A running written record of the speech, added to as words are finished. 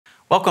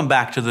Welcome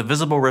back to the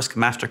Visible Risk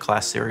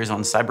Masterclass series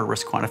on cyber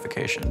risk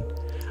quantification.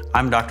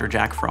 I'm Dr.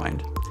 Jack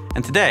Freund,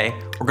 and today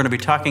we're going to be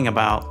talking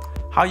about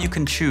how you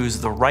can choose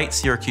the right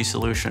CRQ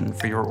solution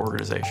for your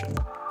organization.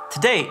 To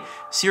date,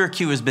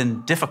 CRQ has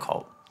been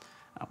difficult.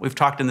 We've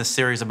talked in this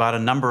series about a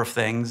number of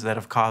things that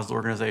have caused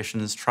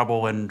organizations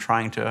trouble in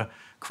trying to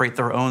create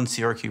their own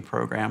CRQ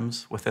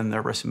programs within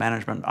their risk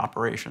management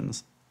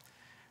operations.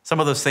 Some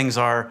of those things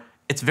are,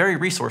 it's very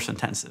resource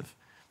intensive.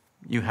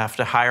 You have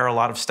to hire a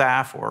lot of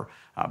staff or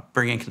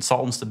bring in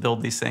consultants to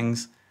build these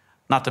things,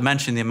 not to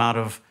mention the amount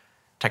of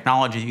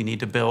technology you need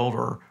to build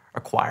or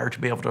acquire to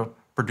be able to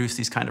produce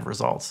these kind of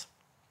results.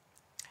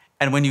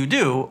 And when you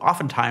do,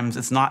 oftentimes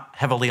it's not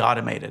heavily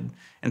automated.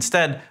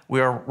 Instead, we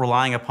are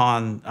relying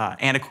upon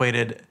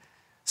antiquated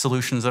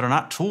solutions that are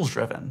not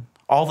tools-driven.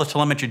 All the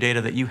telemetry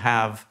data that you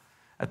have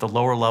at the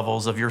lower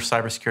levels of your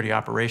cybersecurity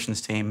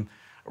operations team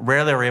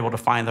rarely are able to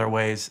find their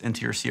ways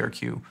into your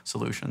CRQ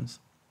solutions.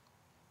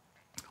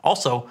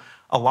 Also,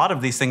 a lot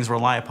of these things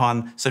rely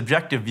upon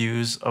subjective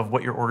views of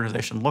what your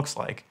organization looks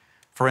like.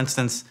 For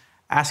instance,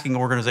 asking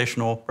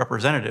organizational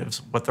representatives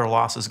what their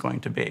loss is going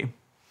to be.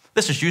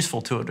 This is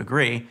useful to a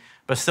degree,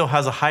 but still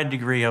has a high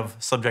degree of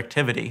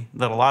subjectivity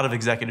that a lot of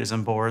executives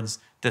and boards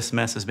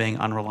dismiss as being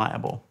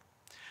unreliable.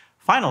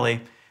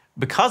 Finally,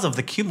 because of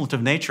the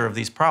cumulative nature of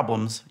these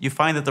problems, you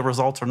find that the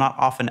results are not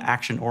often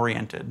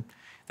action-oriented.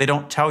 They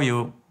don't tell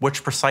you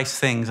which precise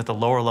things at the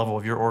lower level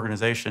of your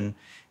organization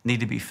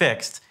need to be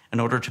fixed in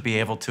order to be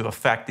able to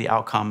affect the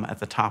outcome at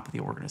the top of the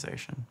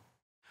organization.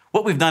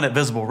 What we've done at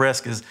Visible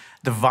Risk is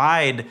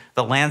divide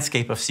the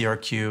landscape of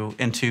CRQ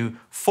into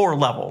 4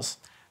 levels.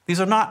 These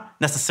are not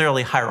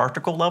necessarily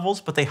hierarchical levels,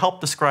 but they help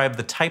describe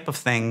the type of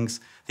things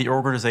the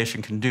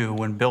organization can do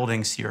when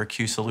building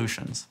CRQ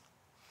solutions.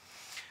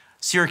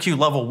 CRQ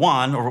level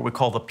 1, or what we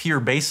call the peer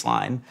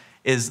baseline,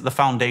 is the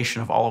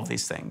foundation of all of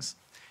these things.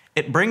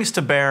 It brings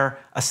to bear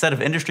a set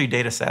of industry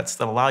data sets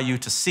that allow you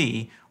to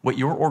see what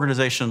your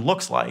organization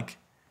looks like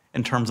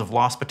in terms of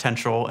loss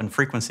potential and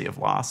frequency of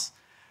loss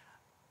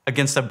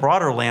against a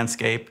broader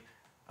landscape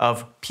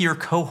of peer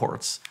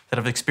cohorts that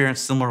have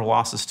experienced similar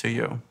losses to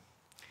you.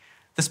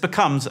 This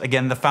becomes,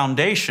 again, the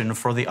foundation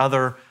for the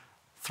other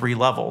 3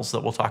 levels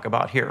that we'll talk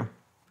about here.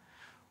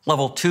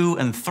 Level 2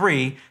 and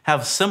 3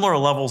 have similar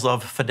levels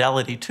of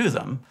fidelity to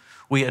them.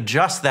 We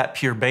adjust that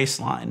peer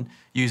baseline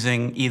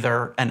using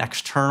either an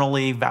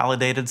externally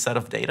validated set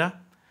of data,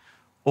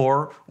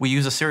 or we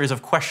use a series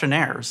of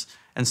questionnaires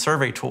and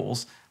survey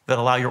tools that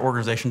allow your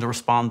organization to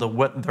respond to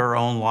what their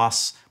own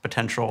loss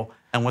potential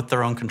and what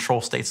their own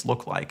control states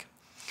look like.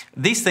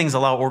 These things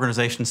allow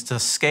organizations to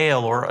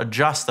scale or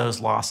adjust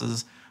those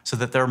losses so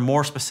that they're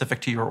more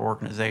specific to your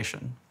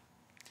organization.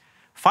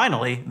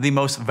 Finally, the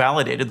most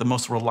validated, the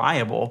most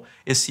reliable,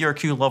 is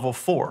CRQ level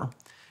 4.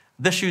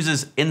 This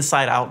uses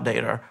inside-out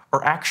data,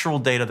 or actual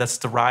data that's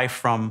derived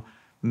from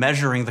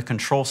measuring the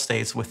control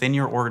states within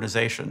your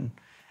organization,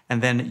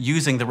 and then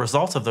using the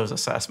results of those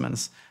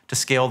assessments to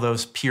scale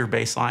those peer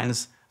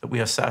baselines that we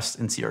assessed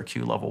in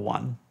CRQ level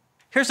 1.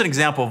 Here's an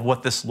example of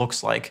what this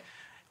looks like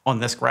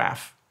on this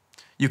graph.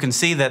 You can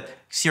see that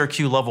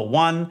CRQ level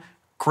 1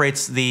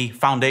 creates the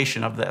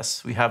foundation of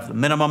this. We have the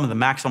minimum and the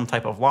maximum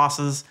type of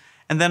losses,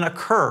 and then a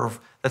curve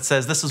that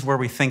says this is where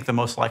we think the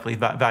most likely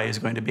value is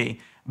going to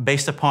be,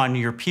 based upon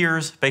your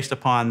peers, based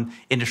upon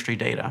industry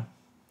data.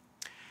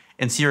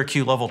 In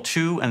CRQ level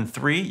 2 and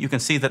 3, you can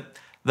see that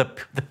the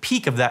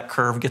peak of that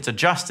curve gets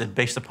adjusted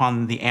based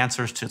upon the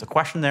answers to the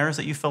questionnaires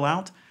that you fill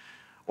out,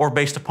 or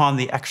based upon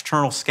the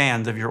external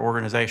scans of your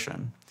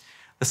organization.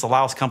 This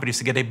allows companies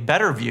to get a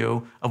better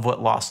view of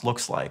what loss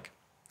looks like.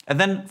 And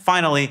then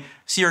finally,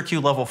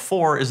 CRQ level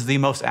 4 is the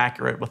most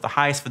accurate with the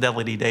highest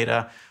fidelity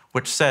data,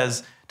 which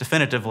says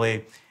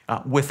definitively,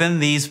 within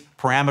these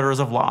parameters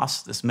of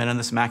loss, this min and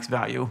this max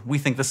value, we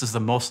think this is the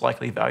most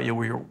likely value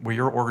where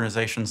your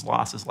organization's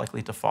loss is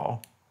likely to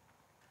fall.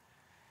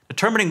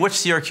 Determining which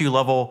CRQ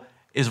level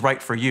is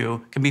right for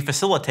you can be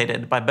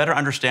facilitated by better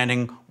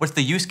understanding what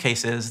the use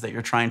case is that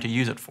you're trying to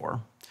use it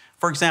for.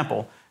 For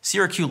example,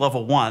 CRQ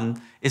level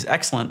 1 is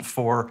excellent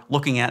for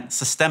looking at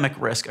systemic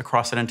risk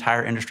across an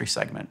entire industry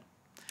segment.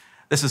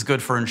 This is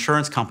good for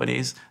insurance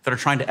companies that are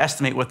trying to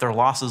estimate what their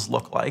losses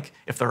look like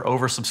if they're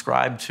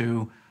oversubscribed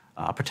to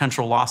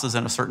potential losses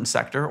in a certain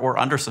sector or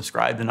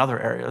undersubscribed in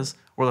other areas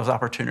where there's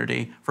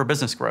opportunity for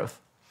business growth.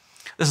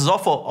 This is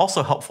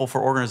also helpful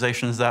for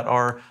organizations that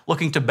are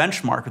looking to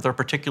benchmark their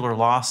particular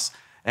loss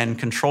and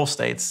control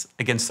states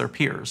against their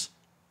peers.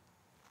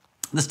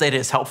 This data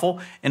is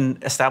helpful in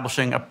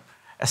establishing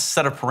a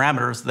set of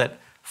parameters that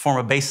form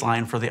a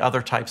baseline for the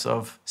other types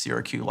of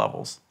CRQ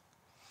levels.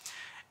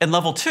 In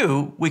level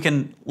 2, we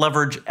can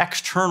leverage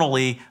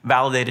externally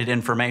validated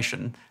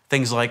information,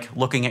 things like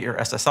looking at your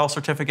SSL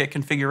certificate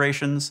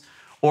configurations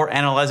or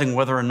analyzing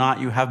whether or not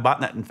you have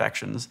botnet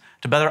infections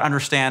to better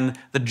understand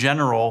the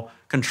general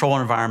control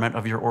environment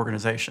of your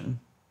organization.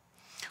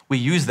 We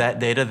use that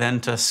data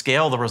then to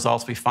scale the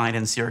results we find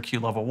in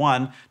CRQ level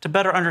 1 to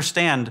better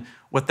understand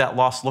what that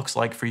loss looks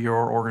like for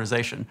your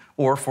organization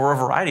or for a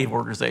variety of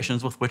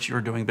organizations with which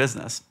you're doing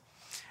business.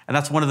 And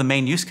that's one of the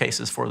main use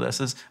cases for this,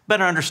 is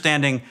better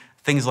understanding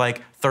things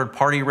like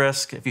third-party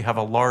risk. If you have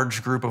a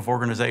large group of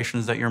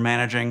organizations that you're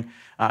managing,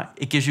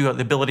 it gives you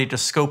the ability to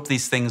scope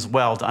these things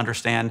well to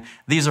understand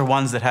these are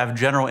ones that have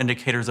general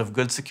indicators of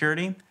good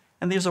security,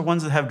 and these are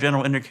ones that have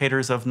general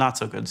indicators of not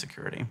so good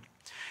security.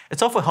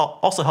 It's also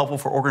helpful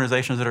for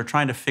organizations that are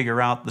trying to figure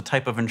out the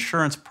type of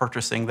insurance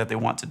purchasing that they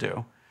want to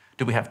do.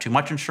 Do we have too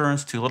much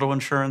insurance, too little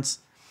insurance?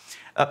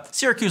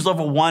 CRQs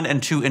level 1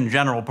 and 2 in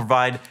general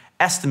provide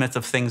estimates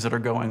of things that are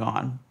going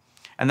on.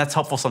 And that's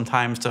helpful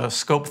sometimes to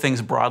scope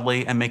things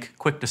broadly and make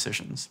quick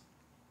decisions.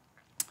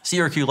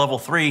 CRQ level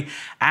 3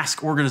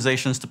 asks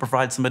organizations to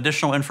provide some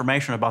additional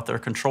information about their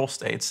control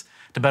states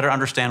to better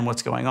understand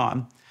what's going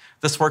on.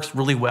 This works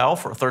really well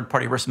for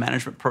third-party risk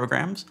management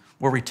programs,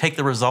 where we take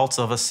the results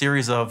of a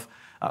series of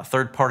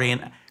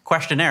third-party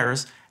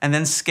questionnaires and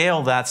then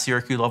scale that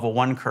CRQ level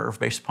 1 curve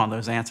based upon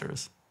those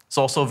answers. It's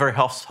also very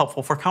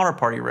helpful for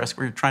counterparty risk,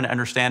 where you're trying to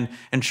understand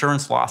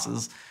insurance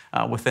losses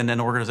within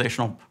an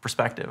organizational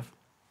perspective.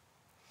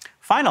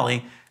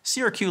 Finally,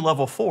 CRQ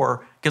level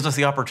 4 gives us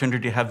the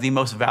opportunity to have the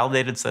most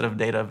validated set of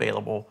data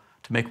available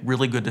to make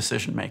really good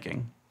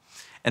decision-making.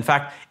 In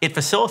fact, it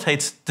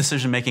facilitates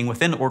decision-making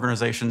within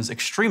organizations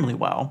extremely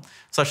well,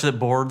 such that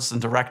boards and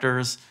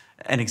directors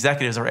and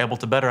executives are able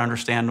to better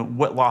understand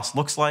what loss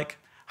looks like,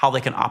 how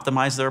they can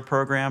optimize their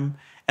program,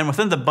 and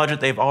within the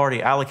budget they've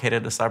already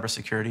allocated to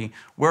cybersecurity,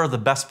 where are the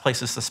best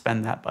places to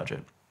spend that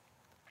budget.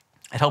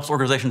 It helps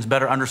organizations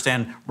better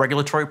understand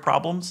regulatory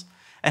problems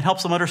and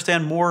helps them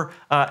understand more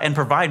and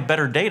provide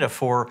better data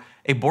for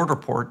a board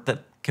report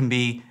that can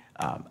be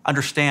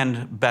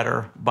understand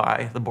better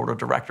by the board of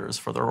directors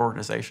for their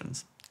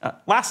organizations.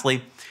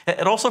 Lastly,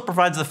 it also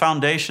provides the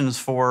foundations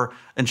for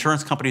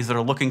insurance companies that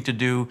are looking to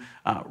do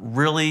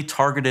really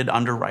targeted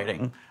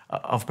underwriting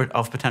of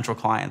potential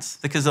clients.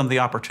 It gives them the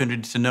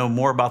opportunity to know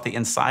more about the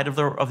inside of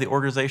the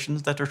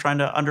organizations that they're trying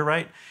to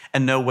underwrite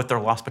and know what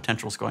their loss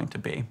potential is going to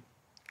be.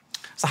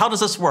 So how does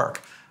this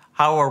work?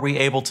 How are we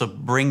able to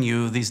bring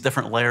you these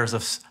different layers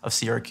of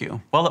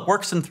CRQ? Well, it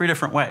works in 3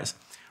 different ways.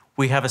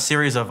 We have a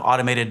series of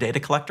automated data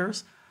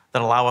collectors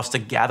that allow us to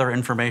gather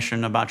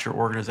information about your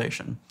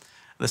organization.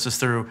 This is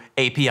through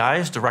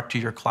APIs direct to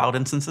your cloud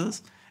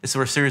instances. It's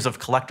through a series of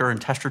collector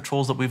and tester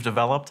tools that we've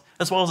developed,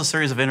 as well as a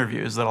series of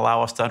interviews that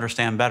allow us to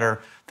understand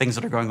better things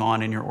that are going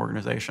on in your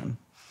organization.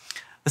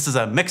 This is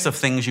a mix of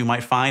things you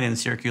might find in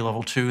CRQ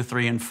level 2,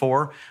 3, and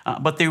 4,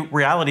 but the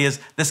reality is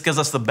this gives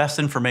us the best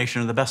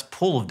information and the best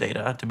pool of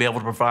data to be able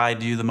to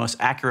provide you the most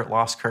accurate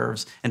loss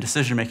curves and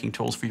decision-making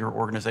tools for your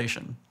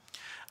organization.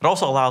 It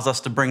also allows us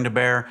to bring to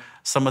bear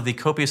some of the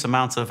copious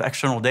amounts of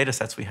external data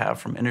sets we have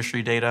from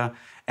industry data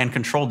and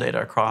control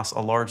data across a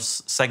large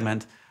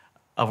segment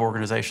of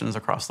organizations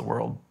across the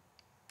world.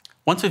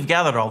 Once we've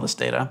gathered all this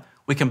data,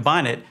 we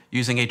combine it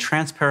using a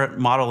transparent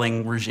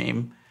modeling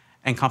regime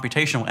and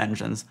computational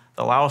engines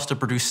that allow us to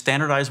produce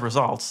standardized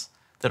results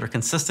that are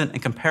consistent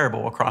and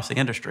comparable across the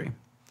industry.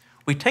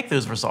 We take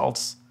those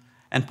results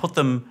and put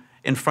them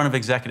in front of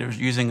executives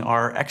using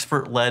our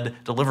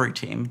expert-led delivery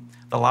team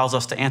that allows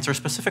us to answer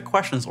specific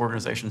questions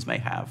organizations may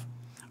have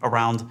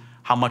around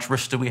how much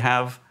risk do we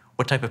have,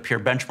 what type of peer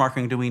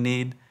benchmarking do we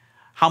need,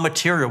 how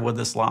material would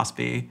this loss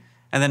be,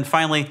 and then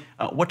finally,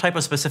 what type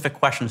of specific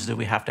questions do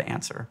we have to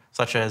answer,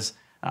 such as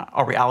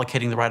are we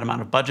allocating the right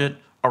amount of budget,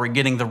 are we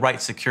getting the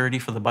right security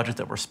for the budget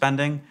that we're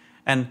spending,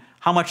 and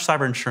how much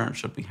cyber insurance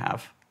should we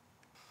have?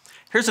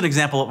 Here's an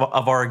example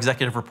of our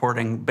executive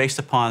reporting based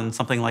upon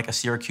something like a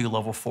CRQ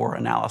level 4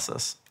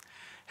 analysis.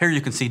 Here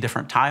you can see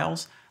different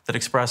tiles that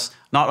express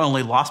not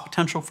only loss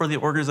potential for the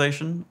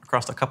organization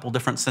across a couple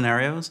different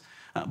scenarios,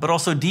 but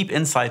also deep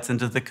insights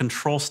into the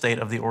control state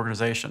of the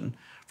organization,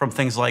 from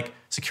things like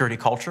security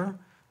culture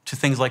to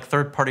things like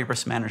third-party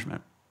risk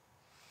management.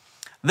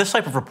 This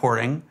type of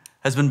reporting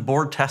has been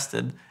board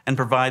tested and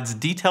provides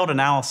detailed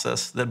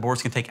analysis that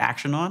boards can take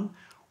action on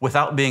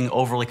without being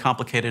overly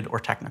complicated or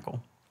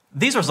technical.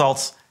 These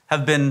results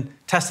have been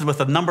tested with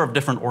a number of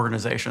different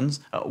organizations,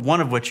 one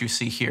of which you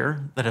see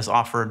here that has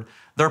offered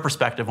their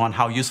perspective on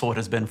how useful it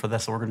has been for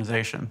this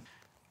organization.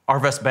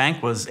 Arvest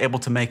Bank was able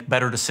to make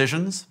better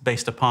decisions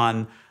based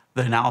upon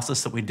the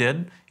analysis that we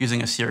did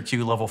using a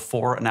CRQ level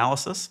 4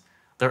 analysis.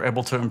 They're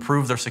able to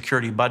improve their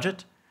security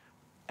budget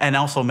and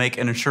also make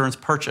an insurance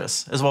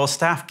purchase, as well as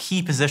staff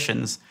key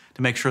positions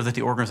to make sure that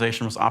the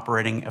organization was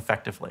operating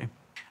effectively.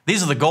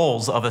 These are the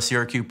goals of a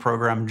CRQ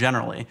program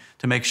generally,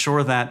 to make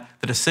sure that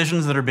the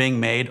decisions that are being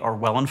made are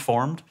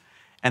well-informed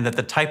and that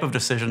the type of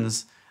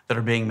decisions that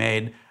are being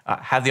made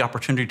have the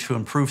opportunity to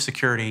improve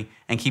security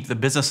and keep the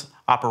business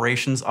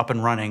operations up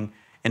and running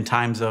in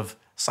times of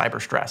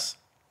cyber stress.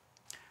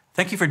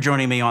 Thank you for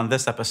joining me on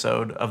this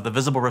episode of the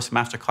Visible Risk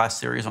Masterclass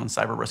series on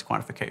cyber risk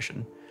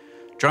quantification.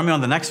 Join me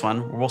on the next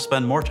one, where we'll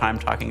spend more time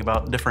talking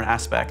about different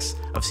aspects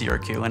of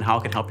CRQ and how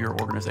it can help your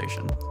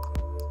organization.